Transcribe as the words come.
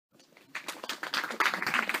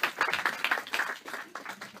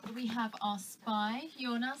we have our spy,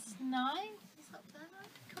 Jonas Nye. He's up there.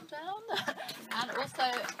 Come down. And also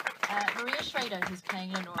Maria Schrader, who's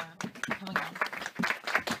playing Lenora, coming on.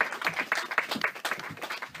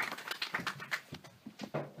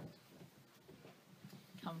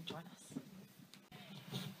 Come join us.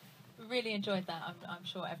 Really enjoyed that. I'm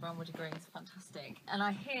sure everyone would agree. It's fantastic. And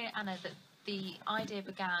I hear, Anna, that the idea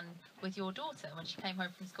began with your daughter when she came home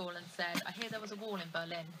from school and said, I hear there was a wall in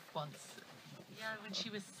Berlin once. Yeah, when she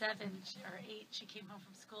was 7 or 8, she came home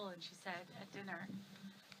from school and she said at dinner,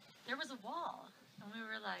 there was a wall. And we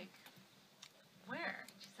were like, where?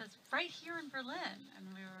 She says, right here in Berlin. And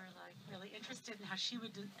we were like really interested in how she'd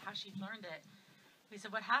learned it. We said,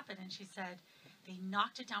 what happened? And she said, they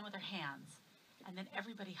knocked it down with their hands and then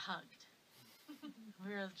everybody hugged. We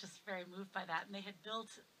were just very moved by that. And they had built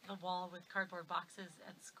the wall with cardboard boxes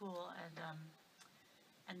at school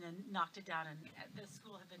and then knocked it down. And the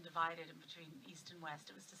school had been divided in between East and West.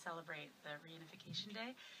 It was to celebrate the Reunification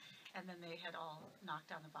Day. And then they had all knocked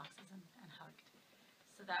down the boxes and hugged.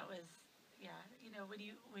 So that was, yeah, you know, when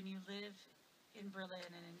you live in Berlin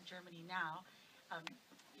and in Germany now,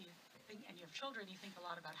 you think, and you have children, you think a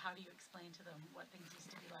lot about how do you explain to them what things used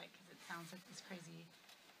to be like, because it sounds like this crazy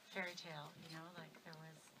fairy tale, you know, like there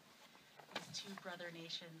was these two brother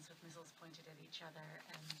nations with missiles pointed at each other,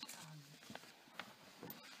 and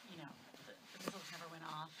you know, the missiles never went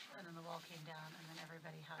off, and then the wall came down, and then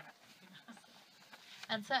everybody hugged, you know.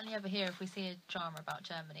 And certainly over here, if we see a drama about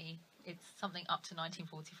Germany, it's something up to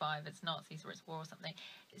 1945, it's Nazis or it's war or something.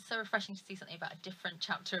 It's so refreshing to see something about a different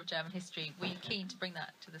chapter of German history. We're keen to bring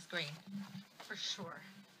that to the screen. For sure.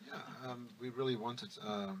 Yeah, we really wanted,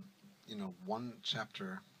 you know, one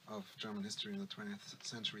chapter of German history in the 20th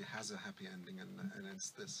century has a happy ending, and it's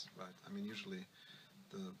this, right? I mean, usually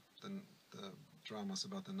the dramas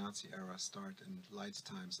about the Nazi era start in light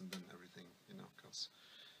times, and then everything, you know, goes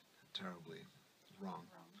terribly wrong.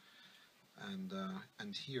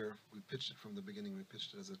 And here we pitched it from the beginning. We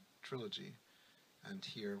pitched it as a trilogy, and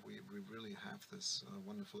here we really have this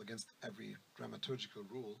wonderful, against every dramaturgical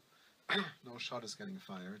rule, no shot is getting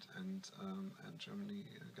fired, and Germany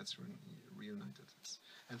gets reunited.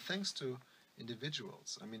 And thanks to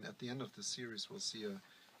individuals. I mean, at the end of the series, we'll see a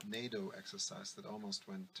NATO exercise that almost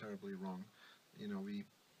went terribly wrong. You know, we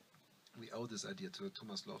owe this idea to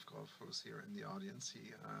Thomas Lofgraf, who's here in the audience.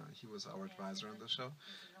 He was our advisor on the show,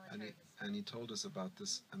 and he told us about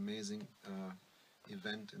this amazing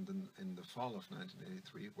event in the fall of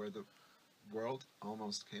 1983, where the world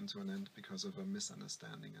almost came to an end because of a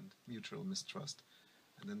misunderstanding and mutual mistrust.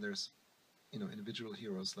 And then there's, you know, individual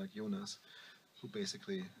heroes like Jonas, who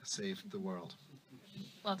basically saved the world.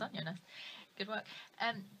 Well done, Jonas. Good work.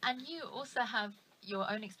 And you also have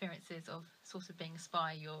your own experiences of sort of being a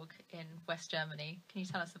spy, Jörg, in West Germany. Can you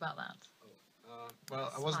tell us about that?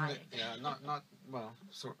 Well, I wasn't. Yeah, not well.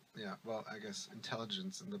 So yeah, well, I guess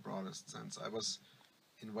intelligence in the broadest sense. I was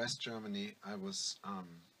in West Germany. I was.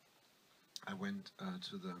 I went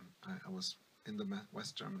to the. I was in the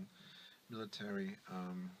West German military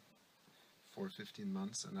for 15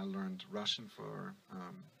 months, and I learned Russian for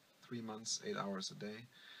 3 months, 8 hours a day.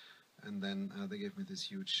 And then they gave me these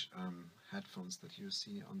huge headphones that you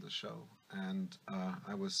see on the show, and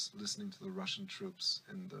I was listening to the Russian troops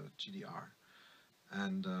in the GDR.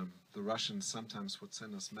 And the Russians sometimes would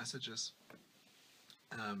send us messages,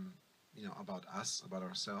 you know, about us, about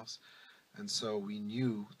ourselves. And so we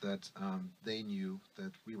knew that they knew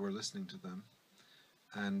that we were listening to them,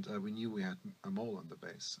 and we knew we had a mole on the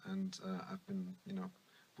base. And I've been, you know,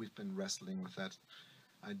 we've been wrestling with that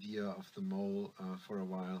idea of the mole for a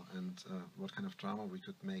while, and what kind of drama we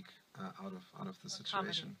could make out of the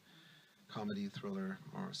situation. Comedy, thriller,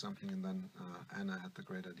 or something. And then Anna had the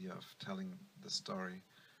great idea of telling the story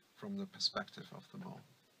from the perspective of the mole.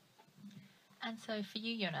 And so for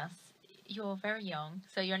you, Jonas, you're very young,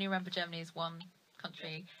 so you only remember Germany as one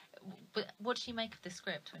country. But what did you make of the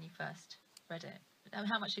script when you first read it?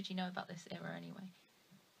 How much did you know about this era anyway?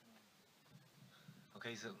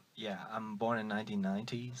 Okay, so yeah, I'm born in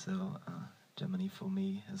 1990, so Germany for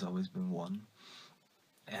me has always been one.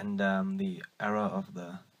 And the era of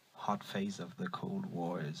the hot phase of the Cold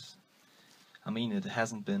War is, I mean, it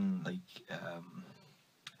hasn't been like,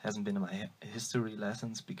 hasn't been in my history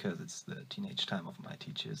lessons because it's the teenage time of my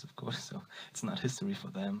teachers, of course, so it's not history for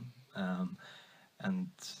them.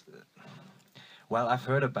 Well, I've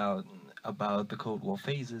heard about the Cold War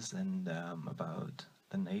phases and about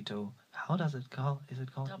the NATO. How does it call? Is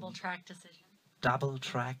it called? Double track decision. Double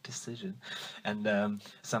track decision, and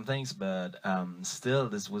some things, but still,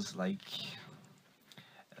 this was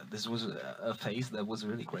a phase that was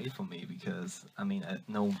really great for me because I mean,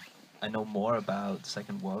 I know more about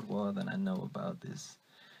Second World War than I know about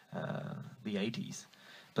the 80s.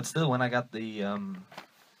 But still, when I got the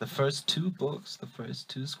first two books, the first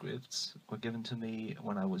two scripts were given to me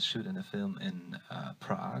when I was shooting a film in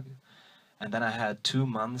Prague. And then I had 2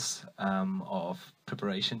 months of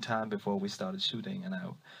preparation time before we started shooting, and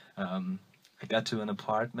I got to an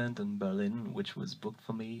apartment in Berlin, which was booked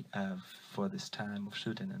for me for this time of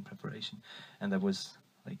shooting and preparation, and there was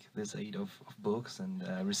like this 8 of books and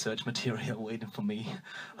research material waiting for me,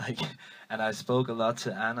 like, and I spoke a lot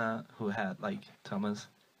to Anna, who had like Thomas,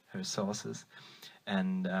 her sources,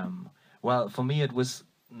 and well, for me it was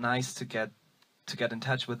nice to get in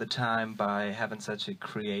touch with the time by having such a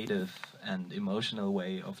creative and emotional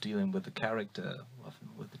way of dealing with the character,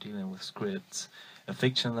 with dealing with scripts,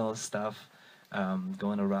 fictional stuff,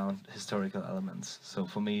 going around historical elements. So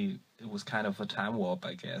for me, it was kind of a time warp,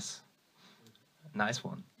 I guess. Nice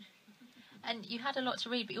one. And you had a lot to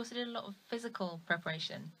read, but you also did a lot of physical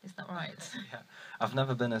preparation. Is that right? Yeah, I've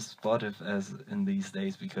never been as sportive as in these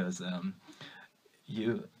days because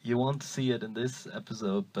you won't see it in this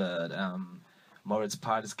episode, but Moritz's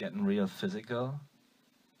part is getting real physical.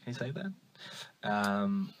 Can you say that?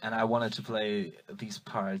 And I wanted to play these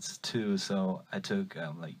parts too, so I took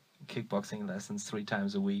like kickboxing lessons 3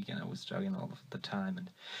 times a week, and I was jogging all of the time. And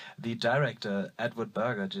the director, Edward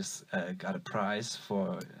Berger, just got a prize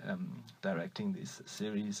for directing this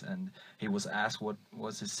series, and he was asked what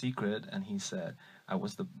was his secret, and he said, I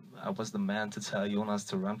was the man to tell Jonas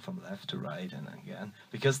to run from left to right and again,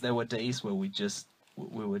 because there were days where we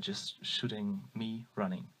were just shooting me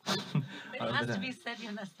running. But it has to be said,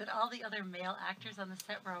 Jonas, that all the other male actors on the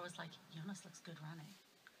set were always like, Jonas looks good running.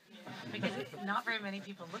 Because not very many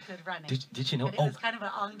people look good running. Did you know? But it was kind of an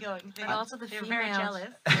ongoing thing. But also the they were females. very jealous.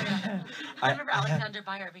 Yeah. I remember Alexander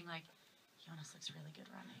Beyer being like, Jonas looks really good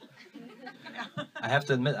running. I have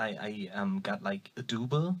to admit, I got like a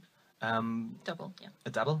double. Double, yeah. A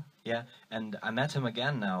double, yeah. And I met him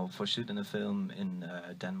again now for shooting a film in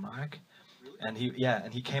Denmark. And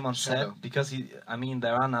he came on Shadow. set because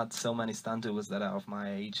there are not so many stunt doubles that are of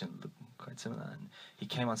my age and look quite similar. And he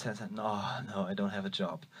came on set and said, no, I don't have a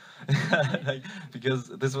job. Like, because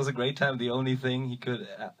this was a great time. The only thing he could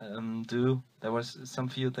do, there was some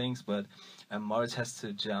few things, but Moritz has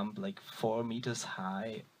to jump like 4 meters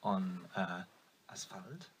high on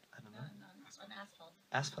asphalt. I don't know. On asphalt.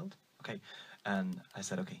 Asphalt? Okay. And I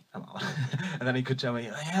said, okay, I'm out. And then he could tell me,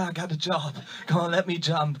 yeah, I got a job. Come on, let me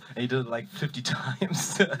jump. And he did it like 50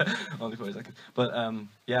 times, only for a second. But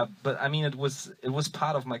yeah, but I mean, it was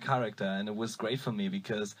part of my character, and it was great for me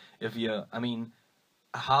because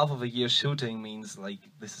half of a year shooting means like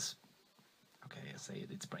this is, okay, I say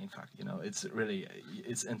it's brain fuck.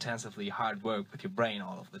 It's intensively hard work with your brain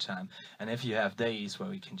all of the time. And if you have days where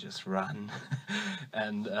we can just run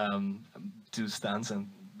and do stunts and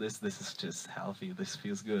this is just healthy, this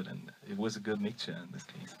feels good, and it was a good mixture in this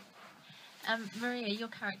case. Maria, your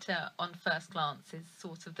character on first glance is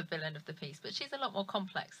sort of the villain of the piece, but she's a lot more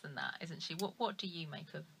complex than that, isn't she? What do you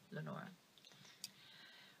make of Lenora?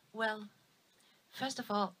 Well, first of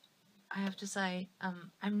all, I have to say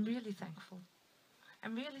I'm really thankful.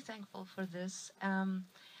 I'm really thankful for this. Anna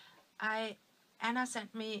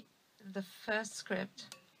sent me the first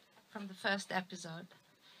script from the first episode,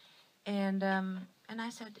 and I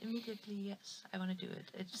said immediately, yes, I want to do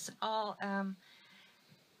it. It's all.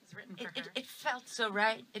 It's written for her. It felt so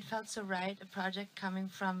right. It felt so right. A project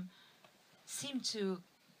seemed to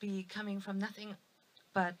be coming from nothing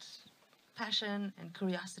but passion and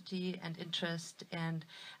curiosity and interest. And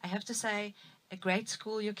I have to say, a great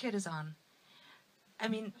school your kid is on. I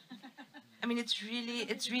mean, it's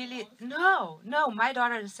really no. My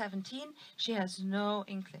daughter is 17. She has no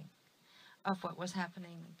inkling of what was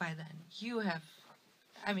happening by then. You have,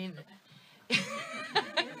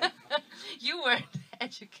 you weren't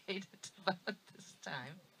educated about this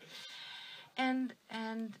time. And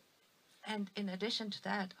in addition to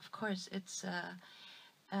that, of course, it's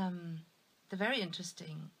the very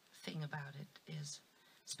interesting thing about it is,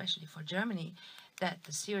 especially for Germany, that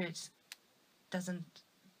the series doesn't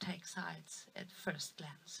take sides at first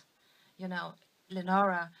glance.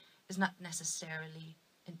 Lenora is not necessarily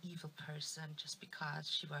an evil person just because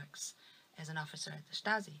she works as an officer at the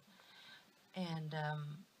Stasi. And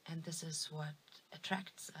this is what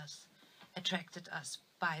attracted us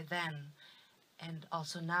by then, and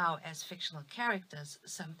also now as fictional characters,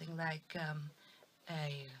 something like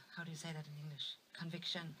how do you say that in English?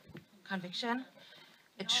 Conviction?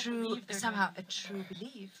 A true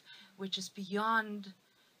belief, which is beyond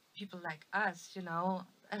people like us,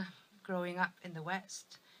 growing up in the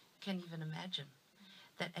West, can even imagine.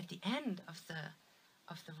 That at the end of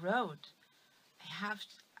of the road,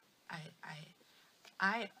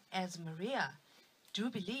 I, as Maria, do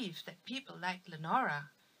believe that people like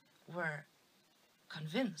Lenora were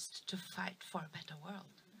convinced to fight for a better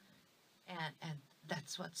world. And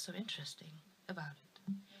that's what's so interesting about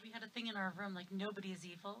it. We had a thing in our room, like nobody is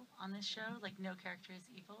evil on this show, like no character is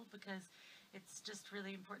evil, because it's just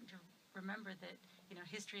really important to remember that, you know,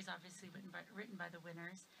 history is obviously written by the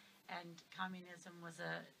winners, and communism was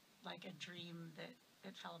a dream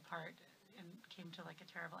that fell apart and came to like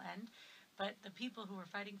a terrible end. But the people who were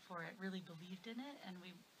fighting for it really believed in it, and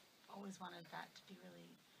we always wanted that to be really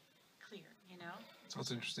clear, you know? It's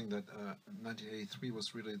also interesting that 1983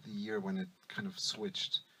 was really the year when it kind of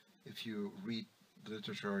switched. If you read the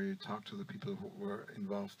literature or you talk to the people who were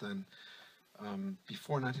involved then,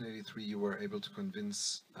 before 1983 you were able to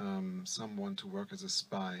convince someone to work as a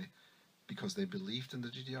spy because they believed in the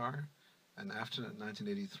GDR, and after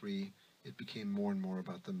 1983 it became more and more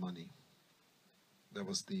about the money. That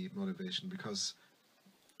was the motivation, because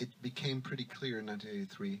it became pretty clear in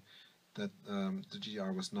 1983 that the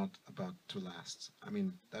GDR was not about to last. I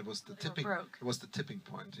mean, that was the tipping. It was the tipping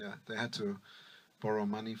point. Yeah, they had to borrow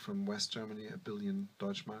money from West Germany, 1 billion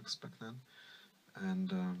Deutschmarks back then,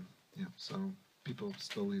 and yeah, so people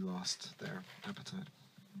slowly lost their appetite.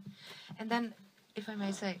 And then, if I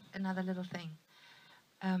may say another little thing,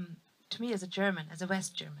 to me as a German, as a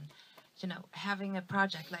West German, you know, having a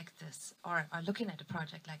project like this, or looking at a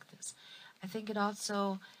project like this, I think it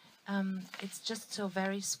also, it's just so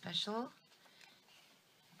very special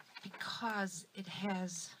because it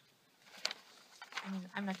has, I mean,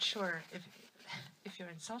 I'm not sure if you're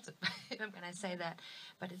insulted when I say that,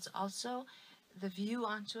 but it's also the view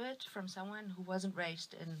onto it from someone who wasn't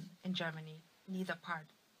raised in Germany, neither part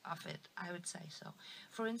of it, I would say so.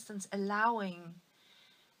 For instance, allowing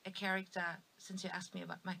a character, since you asked me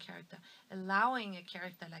about my character, allowing a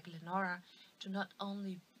character like Lenora to not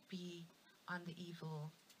only be on the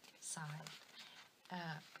evil side, but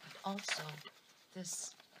also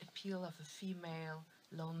this appeal of a female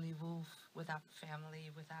lonely wolf without family,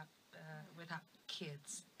 without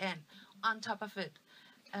kids, and on top of it,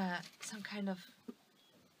 some kind of,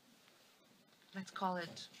 let's call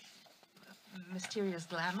it mysterious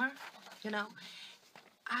glamour, you know.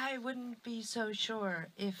 I wouldn't be so sure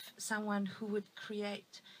if someone who would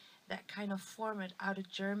create that kind of format out of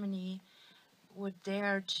Germany would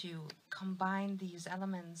dare to combine these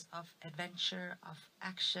elements of adventure, of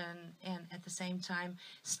action, and at the same time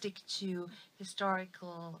stick to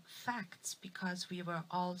historical facts, because we were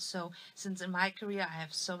also, since in my career I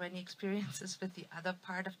have so many experiences with the other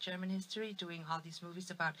part of German history, doing all these movies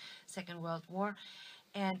about Second World War.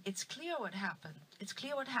 And it's clear what happened. It's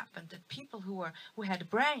clear what happened, that people who had a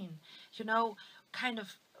brain, you know, kind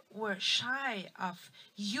of were shy of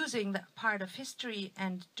using that part of history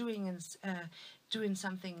and doing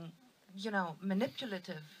something, you know,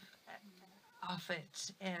 manipulative of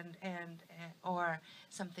it, and or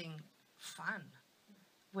something fun.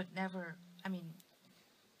 Would never. I mean,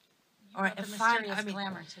 or a fun. I mean,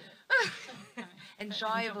 glamour to it.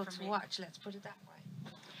 enjoyable to watch. Let's put it that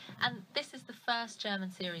way. And this is the first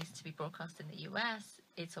German series to be broadcast in the US.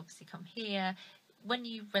 It's obviously come here. When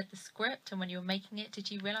you read the script and when you were making it,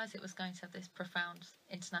 did you realise it was going to have this profound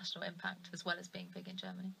international impact as well as being big in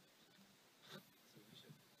Germany?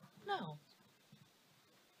 No.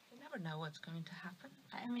 You never know what's going to happen.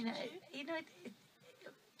 I mean, you know,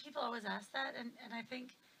 people always ask that, and I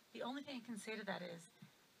think the only thing I can say to that is,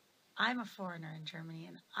 I'm a foreigner in Germany,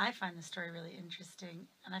 and I find the story really interesting,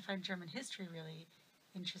 and I find German history really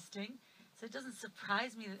interesting. So it doesn't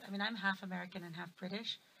surprise me that, I mean, I'm half American and half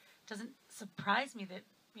British. It doesn't surprise me that,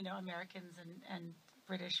 you know, Americans and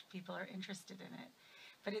British people are interested in it.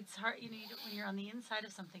 But it's hard, you know, when you're on the inside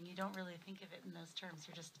of something, you don't really think of it in those terms.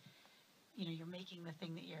 You're just, you know, you're making the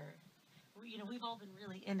thing that you know, we've all been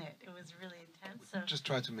really in it. It was really intense. So Just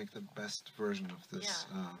try to make the best version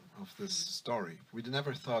of this story. We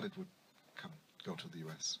never thought it would go to the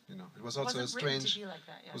US. You know, it was also a strange. Like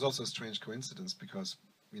that, yeah. It was also a strange coincidence because,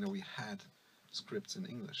 you know, we had scripts in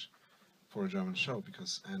English for a German show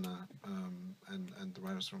because Anna and the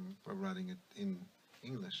writers were writing it in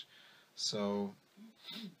English. So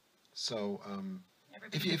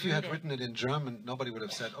if you had written it in German, nobody would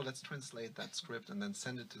have said, "Oh, let's translate that script and then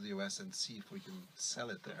send it to the US and see if we can sell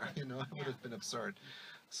it there." You know, it would have been absurd.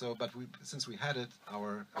 So, but since we had it,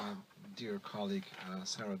 our dear colleague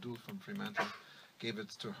Sarah Duhl from Fremantle gave it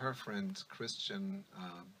to her friend Christian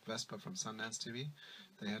Vespa from Sundance TV.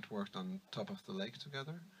 They had worked on Top of the Lake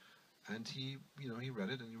together, and he, he read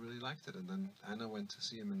it and he really liked it. And then Anna went to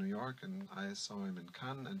see him in New York, and I saw him in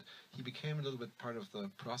Cannes, and he became a little bit part of the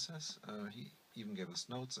process. He even gave us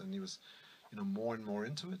notes, and he was, more and more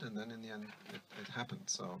into it. And then in the end, it happened.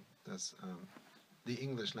 So there's the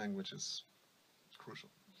English language is crucial.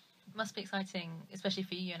 It must be exciting, especially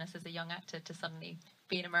for you, Jonas, as a young actor, to suddenly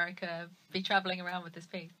be in America, be traveling around with this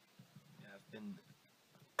piece.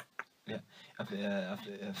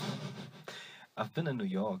 I've been in New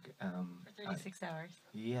York. For 36 hours.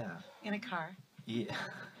 Yeah. In a car. Yeah.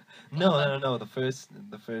 No. The first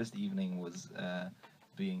evening was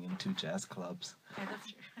being in 2 jazz clubs. Yeah,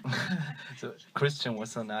 that's true. So Christian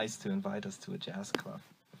was so nice to invite us to a jazz club.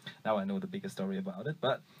 Now I know the bigger story about it,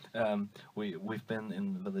 but we've been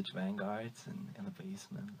in Village Vanguards in the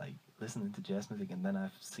basement, like listening to jazz music, and then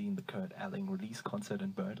I've seen the Kurt Elling release concert in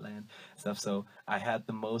Birdland stuff. So I had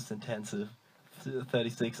the most intensive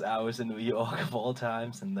 36 hours in New York of all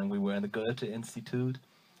times, and then we were in the Goethe Institute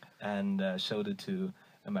and showed it to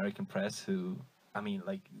American press, who, I mean,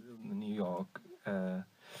 like the New York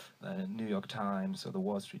Times or the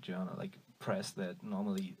Wall Street Journal, like press that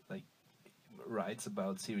normally like writes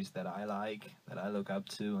about series that I like, that I look up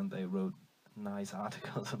to, and they wrote nice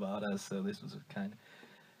articles about us. So this was a kind of,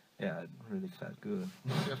 it really felt good.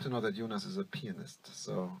 You have to know that Jonas is a pianist,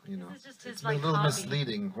 so This is just his, it's like, a little hobby.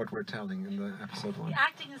 misleading what we're telling in the episode 1. The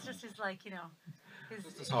acting is just his, His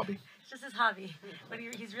hobby. It's just his hobby. But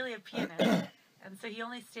he's really a pianist. And so he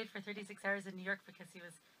only stayed for 36 hours in New York because he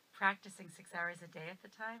was practicing 6 hours a day at the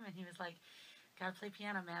time. And he was like, gotta play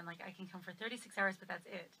piano, man. Like, I can come for 36 hours, but that's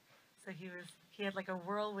it. So he had like a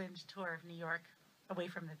whirlwind tour of New York away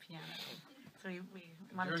from the piano. So we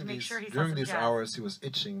wanted to make sure he saw during some these jazz. hours, he was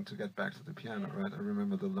itching to get back to the piano, right? I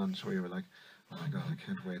remember the lunch where you were like, oh my God, I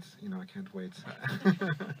can't wait. I can't wait.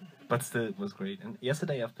 But still, it was great. And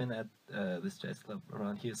yesterday I've been at this jazz club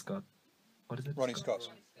around here, Scott. What is it? Ronnie Scott's.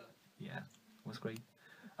 Yeah, it was great.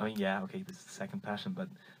 I mean, yeah, okay, this is the second passion, but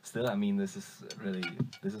still, I mean, this is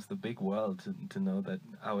the big world to know that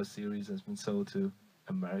our series has been sold to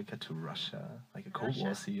America, to Russia, like a Cold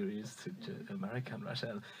War series to America and Russia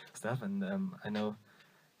and stuff. And I know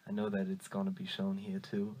that it's going to be shown here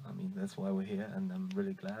too. I mean, that's why we're here, and I'm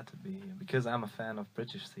really glad to be here because I'm a fan of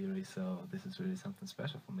British series, so this is really something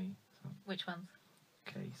special for me. So. Which ones?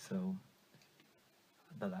 Okay, so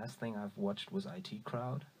the last thing I've watched was IT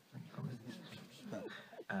Crowd.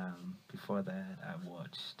 Before that, I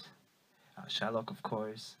watched Sherlock, of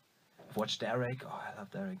course. I've watched Derek. Oh, I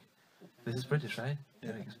love Derek. This is British, right?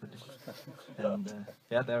 Yeah. Derek is British. And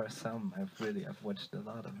there are some. I've watched a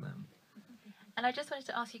lot of them. And I just wanted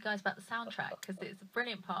to ask you guys about the soundtrack, because it's a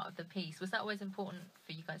brilliant part of the piece. Was that always important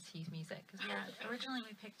for you guys to use music? Yeah, originally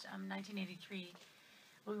we picked 1983.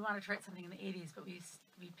 Well, we wanted to write something in the 80s, but we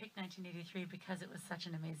picked 1983 because it was such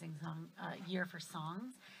an amazing year for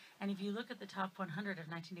songs. And if you look at the top 100 of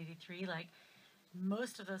 1983, like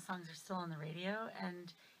most of those songs are still on the radio.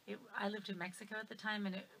 And I lived in Mexico at the time,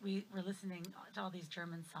 and we were listening to all these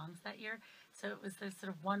German songs that year. So it was this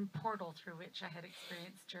sort of one portal through which I had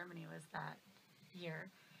experienced Germany was that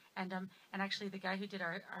year. And actually the guy who did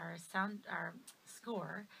our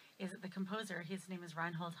score is the composer. His name is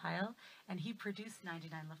Reinhold Heil, and he produced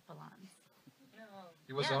 99 Luftballons.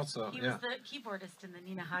 He was He was the keyboardist in the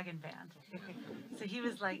Nina Hagen band. So he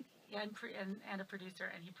was like, and a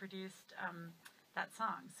producer, and he produced that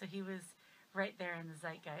song. So he was right there in the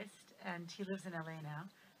zeitgeist, and he lives in LA now,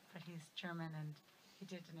 but he's German, and he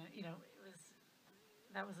did,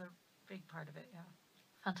 that was a big part of it, yeah.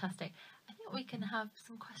 Fantastic. I think we can have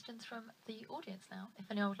some questions from the audience now.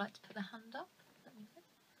 If anyone would like to put their hand up, let me know.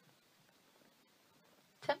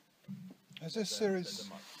 Tim? Has this series...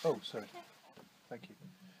 Oh, sorry. Thank you.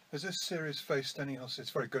 Has this series faced any hostility?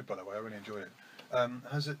 It's very good, by the way. I really enjoyed it.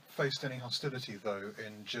 Has it faced any hostility, though,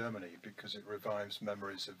 in Germany, because it revives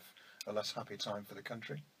memories of a less happy time for the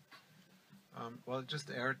country? Well, it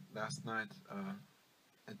just aired last night.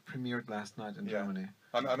 It premiered last night in Germany.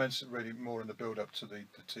 I meant really more in the build-up to the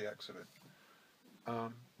TX of it.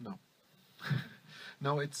 No.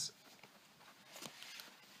 No, it's...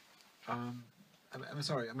 I'm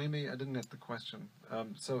sorry, maybe I didn't get the question.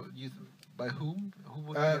 So, by whom? Who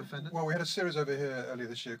would be offended? Well, we had a series over here earlier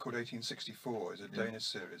this year called 1864. It's a Danish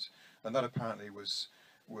series, and that apparently was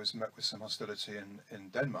met with some hostility in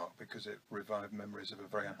Denmark because it revived memories of a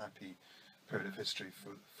very unhappy period of history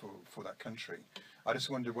for that country. I just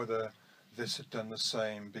wondered whether this had done the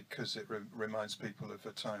same because it reminds people of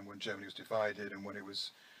a time when Germany was divided and when it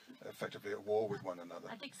was effectively at war with one another.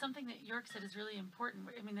 I think something that Jörg said is really important.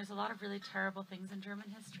 I mean, there's a lot of really terrible things in German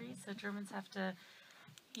history, so Germans have to,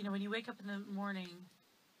 when you wake up in the morning,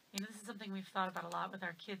 You know, this is something we've thought about a lot with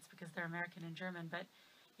our kids because they're American and German, but,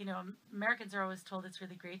 you know, Americans are always told it's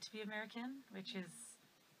really great to be American, which is,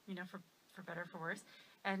 you know, for better or for worse.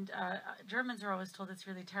 And Germans are always told it's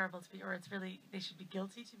really terrible to be, or it's really, they should be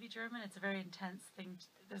guilty to be German. It's a very intense thing.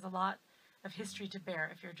 There's a lot of history to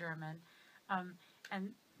bear if you're German. And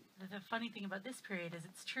the funny thing about this period is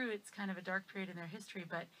it's true, it's kind of a dark period in their history,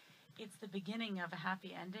 but it's the beginning of a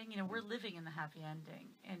happy ending. You know, we're living in the happy ending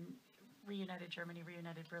in reunited Germany,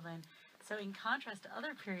 reunited Berlin. So in contrast to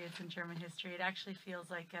other periods in German history, it actually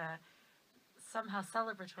feels like somehow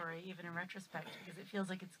celebratory, even in retrospect, because it feels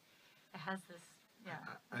like it has this. Yeah,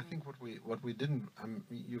 I think what we didn't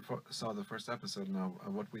you saw the first episode now.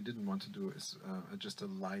 What we didn't want to do is just a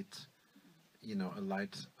light, you know, a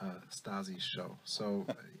light Stasi show. So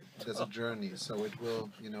there's a journey. So it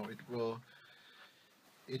will, you know,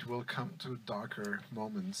 it will come to darker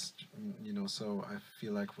moments, you know. So I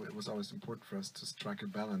feel like it was always important for us to strike a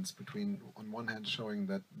balance between, on one hand, showing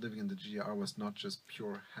that living in the GDR was not just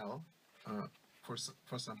pure hell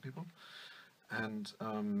for some people, and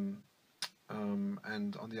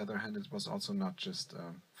on the other hand, it was also not just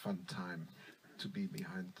a fun time to be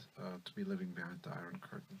living behind the Iron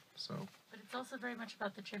Curtain. So, but it's also very much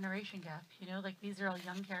about the generation gap. You know, like these are all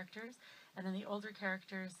young characters, and then the older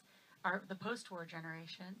characters are the post-war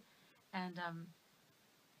generation. And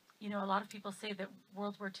you know, a lot of people say that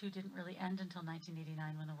World War II didn't really end until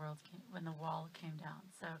 1989 when the wall came down.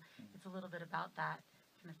 So it's a little bit about that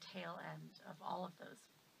kind of tail end of all of those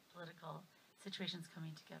political situations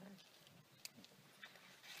coming together.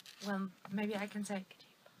 Well, maybe I can say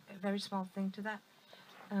a very small thing to that.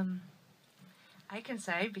 I can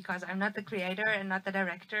say, because I'm not the creator and not the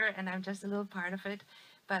director, and I'm just a little part of it,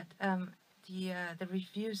 but the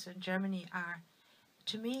reviews in Germany are,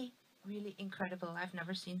 to me, really incredible. I've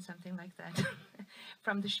never seen something like that.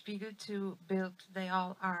 From the Spiegel to Bild, they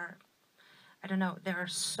all are, I don't know, they are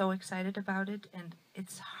so excited about it, and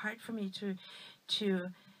it's hard for me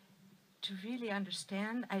to really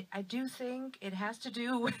understand. I do think it has to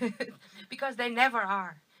do with, because they never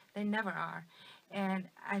are. They never are. And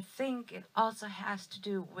I think it also has to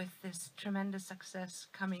do with this tremendous success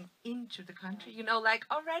coming into the country. You know, like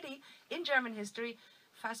already in German history,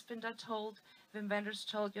 Fassbinder told, Wim Wenders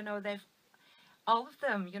told, you know, all of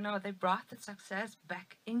them, you know, they brought the success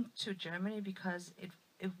back into Germany because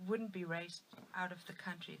it wouldn't be raised out of the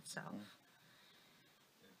country itself.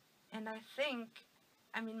 And I think,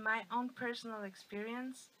 I mean, my own personal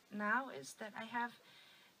experience now is that I have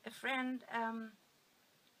a friend,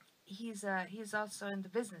 he's also in the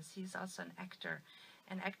business, he's also an actor,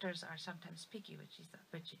 and actors are sometimes picky with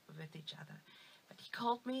each other. But he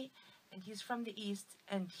called me, and he's from the East,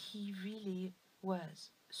 and he really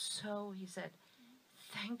was so, he said,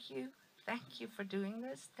 thank you for doing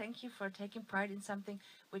this, thank you for taking part in something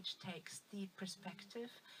which takes the perspective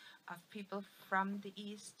of people from the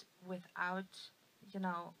East without, you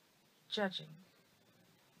know, judging.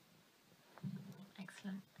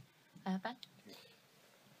 Excellent. Ben?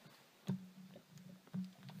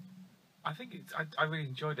 I think I really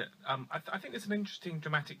enjoyed it. I think there's an interesting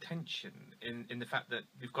dramatic tension in the fact that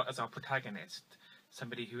we've got as our protagonist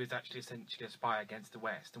somebody who is actually essentially a spy against the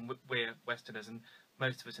West, and we're Westerners, and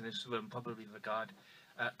most of us in this room probably regard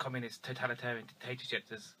communist totalitarian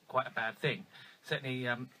dictatorships as quite a bad thing. Certainly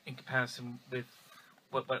in comparison with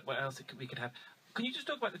what else we could have. Can you just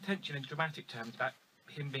talk about the tension in dramatic terms about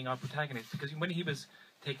him being our protagonist? Because when he was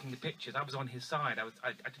taking the pictures, I was on his side.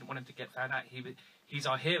 I didn't want him to get found out. He's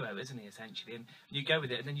our hero, isn't he, essentially? And you go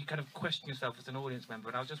with it, and then you kind of question yourself as an audience member.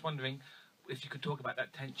 And I was just wondering if you could talk about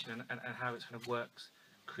that tension and how it kind of works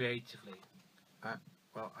creatively.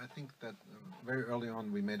 Well, I think that very early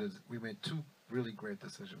on we made two really great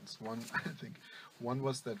decisions. One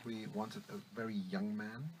was that we wanted a very young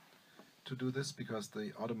man to do this, because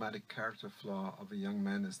the automatic character flaw of a young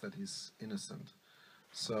man is that he's innocent.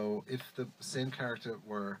 So if the same character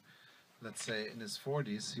were, let's say, in his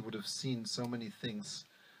 40s, he would have seen so many things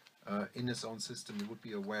in his own system. He would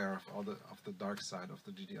be aware of the dark side of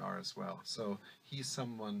the GDR as well. So he's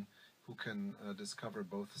someone who can discover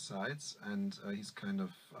both sides, and he's kind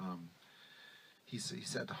of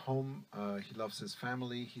he's at home. He loves his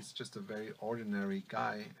family. He's just a very ordinary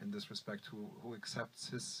guy in this respect, who accepts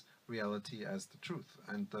his reality as the truth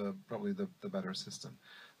and probably the better system.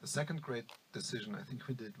 The second great decision I think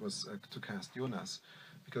we did was to cast Jonas,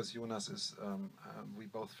 because Jonas is, we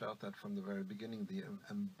both felt that from the very beginning, the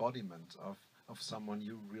embodiment of someone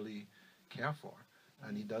you really care for,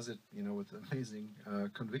 and he does it, you know, with amazing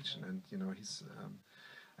conviction, and you know he's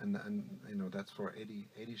and you know that's for 80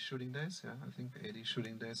 shooting days, yeah, I think 80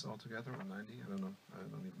 shooting days altogether, or 90, I don't know, I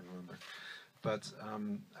don't even remember. But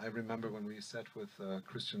I remember when we sat with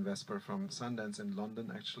Christian Vesper from Sundance in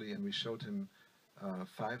London, actually, and we showed him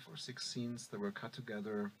 5 or 6 scenes that were cut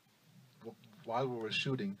together while we were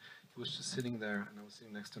shooting. He was just sitting there, and I was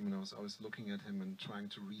sitting next to him, and I was always looking at him and trying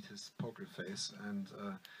to read his poker face, and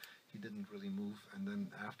he didn't really move. And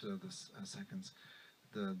then after the seconds,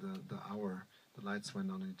 the hour, the lights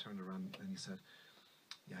went on, and he turned around and he said,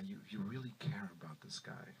 "Yeah, you really care about this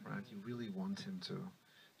guy, right? You really want him to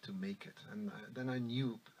make it." And then I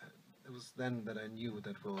knew, it was then that I knew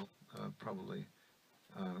that we'll probably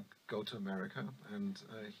go to America, and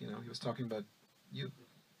you know, he was talking about you.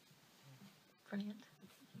 Brilliant.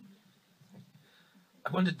 I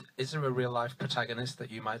wondered, is there a real-life protagonist that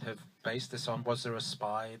you might have based this on? Was there a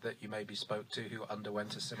spy that you maybe spoke to who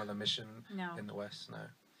underwent a similar mission No. in the West? No.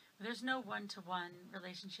 There's no one-to-one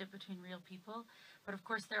relationship between real people, but of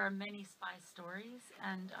course there are many spy stories,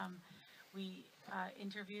 and we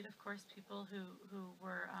interviewed, of course, people who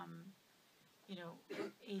were, you know,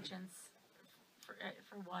 agents.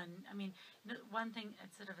 For one, I mean, one thing,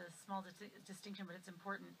 it's sort of a small distinction, but it's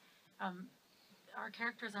important. Our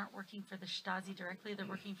characters aren't working for the Stasi directly; they're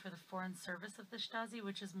working for the Foreign Service of the Stasi,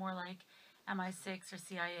 which is more like MI6 or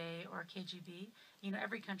CIA or KGB. You know,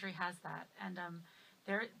 every country has that, and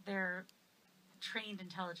they're trained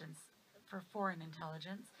intelligence for foreign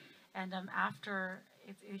intelligence. And after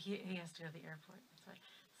he has to go to the airport.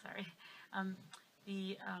 Sorry.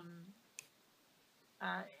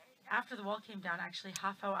 After the wall came down, actually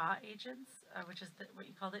HAYU agents, which is what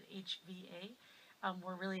you called it, HVA,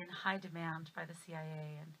 were really in high demand by the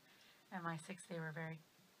CIA and MI6. They were very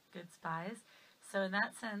good spies. So in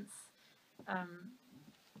that sense,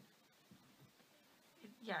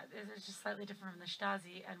 yeah, it's just slightly different from the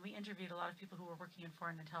Stasi. And we interviewed a lot of people who were working in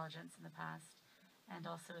foreign intelligence in the past and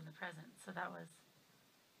also in the present. So that was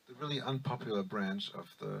the really unpopular branch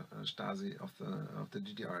of the Stasi, of the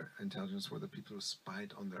GDR intelligence, were the people who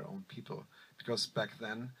spied on their own people, because back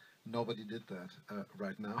then nobody did that.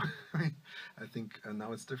 Right now, I think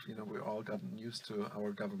now it's different. You know, we've all gotten used to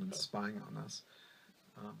our government spying on us,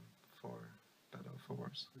 for better or for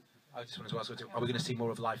worse. I just wanted to ask, are we going to see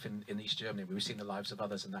more of life in East Germany? Will we see the lives of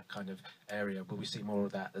others in that kind of area? Will we see more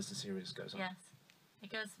of that as the series goes on? Yes, it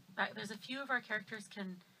goes back. There's a few of our characters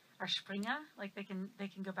are Springer, like they can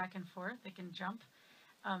go back and forth, they can jump.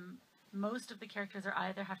 Most of the characters are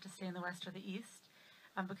either have to stay in the West or the East,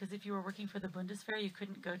 because if you were working for the Bundeswehr, you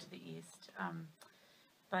couldn't go to the East.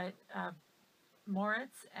 But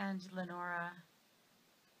Moritz and Lenora,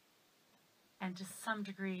 and to some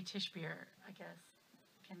degree Tischbier, I guess,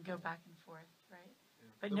 can go back and forth, right?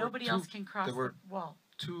 Yeah. But There nobody were else can cross there the were wall.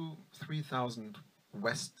 2,000-3,000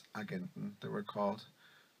 Westagenten, they were called,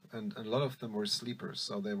 and a lot of them were sleepers,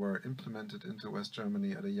 so they were implemented into West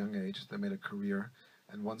Germany at a young age. They made a career,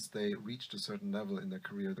 and once they reached a certain level in their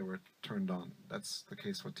career, they were turned on. That's the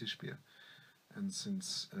case for Tischbier. And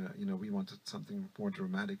since you know, we wanted something more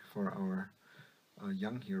dramatic for our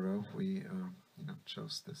young hero, we you know,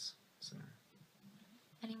 chose this scenario.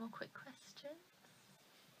 Any more quick questions?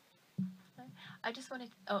 No? I just wanted.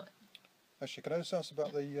 Oh, Actually, can I just ask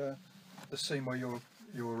about the scene where your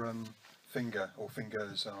finger or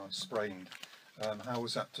fingers are sprained? How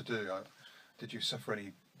was that to do? Did you suffer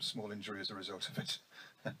any small injury as a result of it?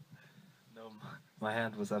 No, my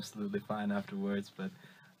hand was absolutely fine afterwards, but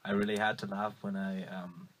I really had to laugh when I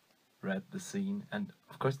read the scene. And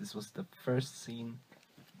of course, this was the first scene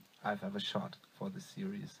I've ever shot for the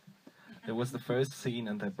series. It was the first scene,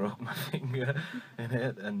 and I broke my finger in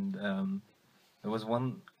it. And there was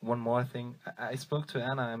one more thing. I spoke to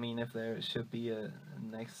Anna. I mean, if there should be a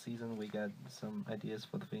next season, we got some ideas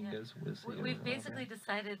for the fingers. Yeah. We'll see. We've basically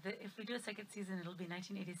decided that if we do a second season, it'll be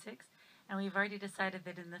 1986, and we've already decided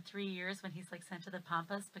that in the 3 years when he's like sent to the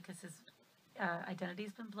Pampas because his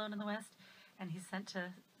identity's been blown in the West, and he's sent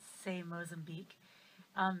to, say, Mozambique,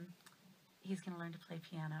 he's going to learn to play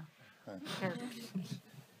piano. Because,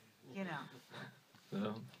 you know.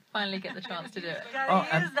 So, finally get the chance to do it. You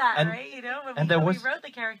gotta use that, right? You know, when we wrote the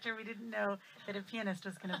character, we didn't know that a pianist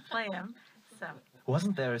was going to play him. So.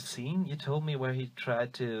 Wasn't there a scene you told me where he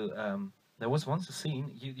tried to? There was once a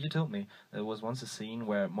scene you told me there was once a scene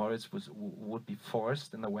where Moritz would be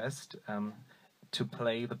forced in the West to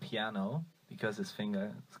play the piano because his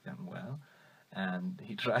finger is gone well, and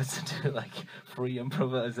he tries to do like free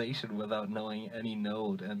improvisation without knowing any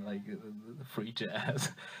note and like free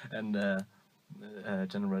jazz, and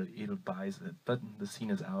General Edel buys it, but the scene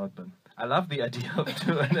is out. But I love the idea of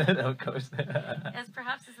doing it, of course. As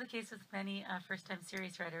perhaps is the case with many first-time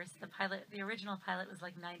series writers, the original pilot was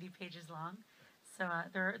like 90 pages long, so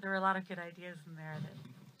there are a lot of good ideas in there.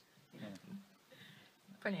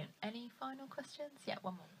 Brilliant. Any final questions? Yeah,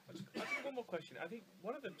 one more. I just one more question. I think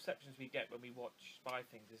one of the perceptions we get when we watch spy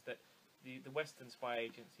things is that the Western spy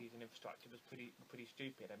agencies and infrastructure was pretty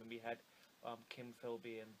stupid. I mean, we had Kim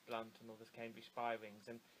Philby and Blunt and all this Cambridge spy rings,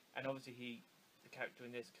 and obviously the character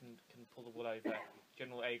in this can pull the wool over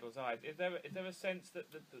General Egel's eyes. Is there a sense that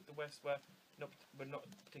the West were not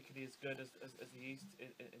particularly as good as the East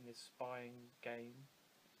in this spying game?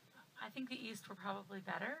 I think the East were probably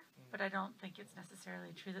better, but I don't think it's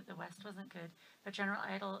necessarily true that the West wasn't good. But General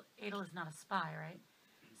Edel is not a spy, right?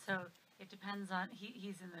 So it depends on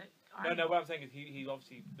he's in the army. No. What I'm saying is he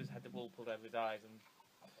obviously had the wool pulled over his eyes and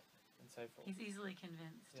so forth. He's easily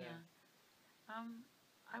convinced. Yeah.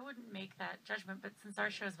 I wouldn't make that judgment, but since our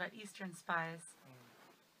show is about Eastern spies,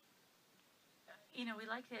 we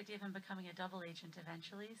like the idea of him becoming a double agent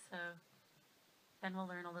eventually. So then we'll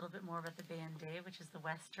learn a little bit more about the BND, which is the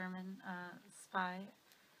West German spy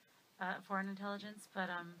foreign intelligence. But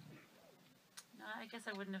no, I guess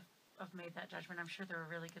I wouldn't have made that judgment. I'm sure there were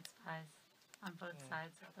really good spies on both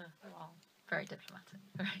sides of the wall. Very diplomatic.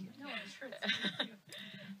 Very good. No, I'm sure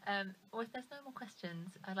it's Well, if there's no more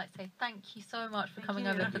questions, I'd like to say thank you so much for Thank coming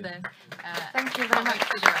you. over for this. Thank you very Can't wait much.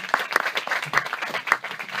 to see the rest.